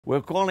We're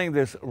calling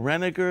this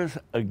Renningers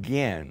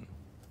again.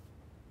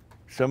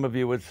 Some of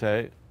you would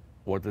say,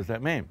 what does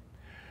that mean?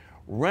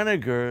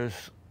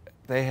 Renningers,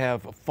 they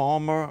have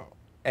farmer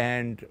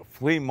and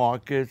flea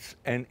markets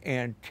and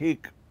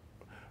antique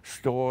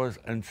stores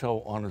and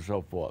so on and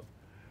so forth.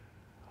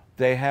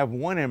 They have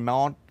one in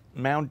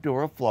Mount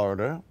Dora,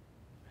 Florida.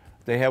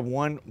 They have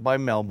one by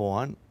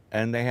Melbourne,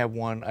 and they have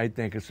one, I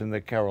think it's in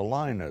the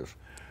Carolinas.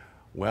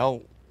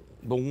 Well,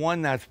 the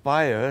one that's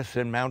by us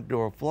in Mount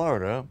Dora,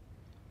 Florida,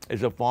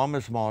 is a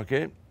farmer's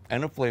market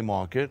and a flea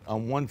market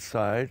on one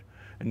side,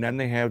 and then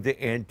they have the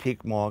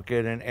antique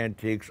market and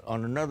antiques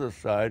on another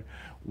side.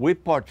 We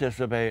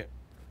participate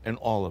in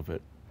all of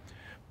it.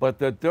 But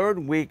the third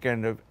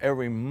weekend of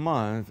every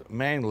month,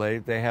 mainly,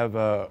 they have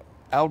an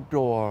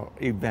outdoor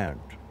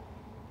event.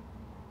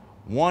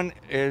 One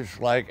is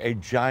like a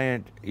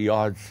giant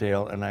yard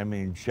sale, and I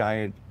mean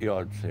giant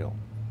yard sale.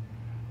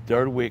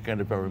 Third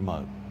weekend of every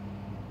month.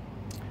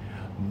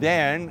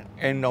 Then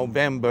in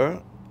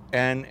November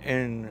and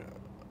in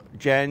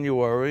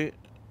January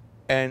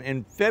and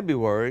in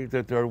February,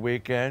 the third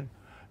weekend,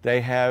 they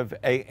have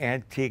an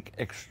antique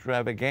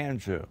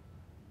extravaganza,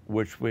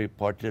 which we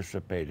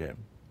participate in.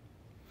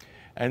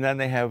 And then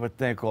they have a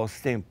thing called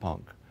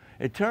steampunk.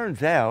 It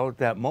turns out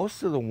that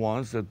most of the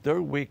ones, the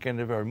third weekend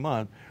of every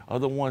month, are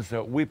the ones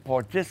that we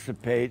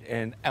participate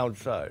in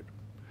outside.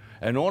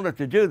 In order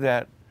to do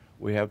that,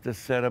 we have to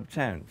set up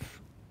tents.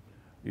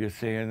 You're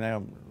seeing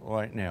them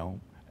right now.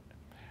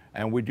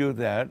 And we do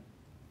that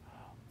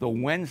the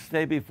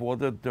Wednesday before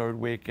the third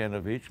weekend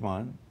of each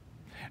month.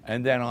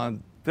 And then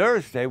on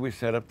Thursday, we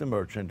set up the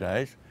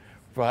merchandise.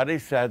 Friday,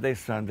 Saturday,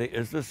 Sunday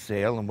is the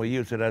sale, and we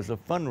use it as a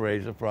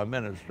fundraiser for our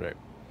ministry.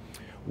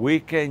 We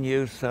can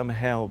use some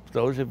help.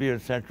 Those of you in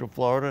Central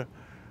Florida,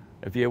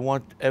 if you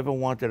ever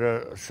wanted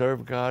to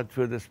serve God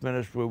through this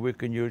ministry, we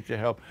can use your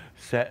help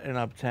setting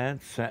up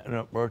tents, setting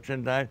up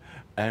merchandise,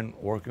 and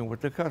working with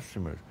the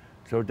customers.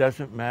 So it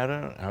doesn't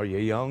matter how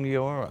young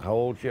you are, how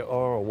old you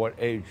are, or what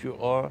age you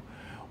are,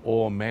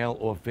 or male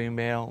or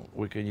female,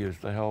 we can use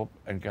the help,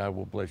 and God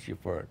will bless you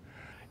for it.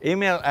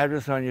 Email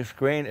address on your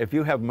screen. If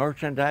you have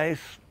merchandise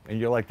and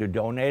you'd like to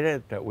donate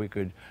it, that we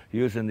could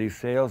use in these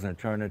sales and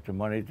turn it to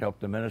money to help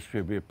the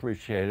ministry, we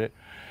appreciate it.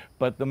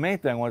 But the main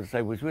thing I want to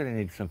say was we really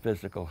need some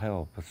physical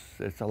help.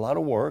 It's a lot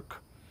of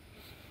work.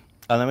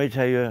 And let me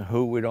tell you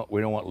who we don't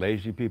want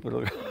lazy people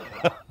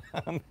to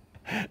come.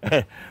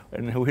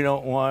 And we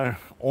don't want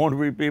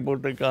ornery people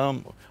to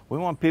come. We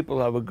want people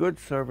to have a good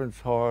servant's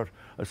heart,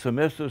 a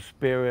submissive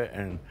spirit,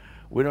 and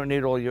we don't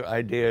need all your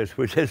ideas.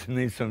 We just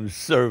need some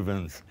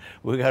servants.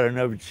 We got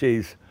enough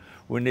cheese.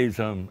 We need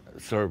some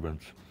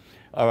servants.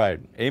 All right,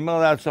 email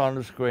that's on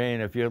the screen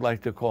if you'd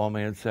like to call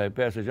me and say,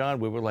 Pastor John,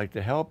 we would like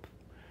to help.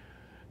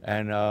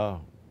 And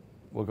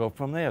we'll go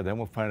from there. Then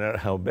we'll find out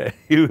how bad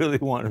you really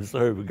want to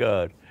serve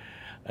God.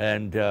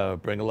 And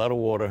bring a lot of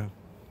water.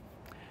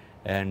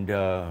 And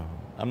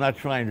I'm not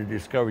trying to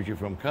discourage you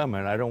from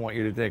coming. I don't want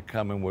you to think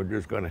coming we're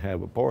just going to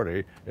have a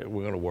party.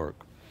 We're going to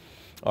work.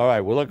 All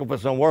right, we're looking for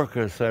some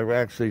workers that are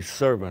actually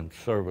servants.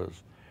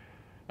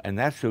 And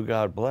that's who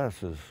God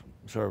blesses,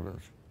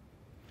 servants.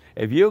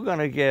 If you're going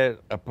to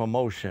get a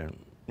promotion,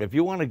 if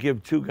you want to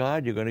give to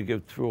God, you're going to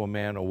give through a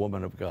man or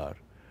woman of God.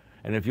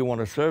 And if you want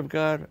to serve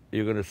God,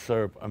 you're going to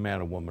serve a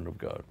man or woman of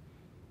God.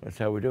 That's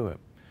how we do it.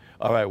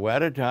 All right, we're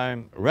out of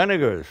time.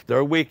 Renningers,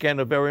 third weekend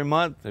of every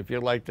month. If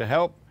you'd like to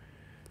help,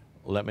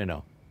 let me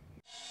know.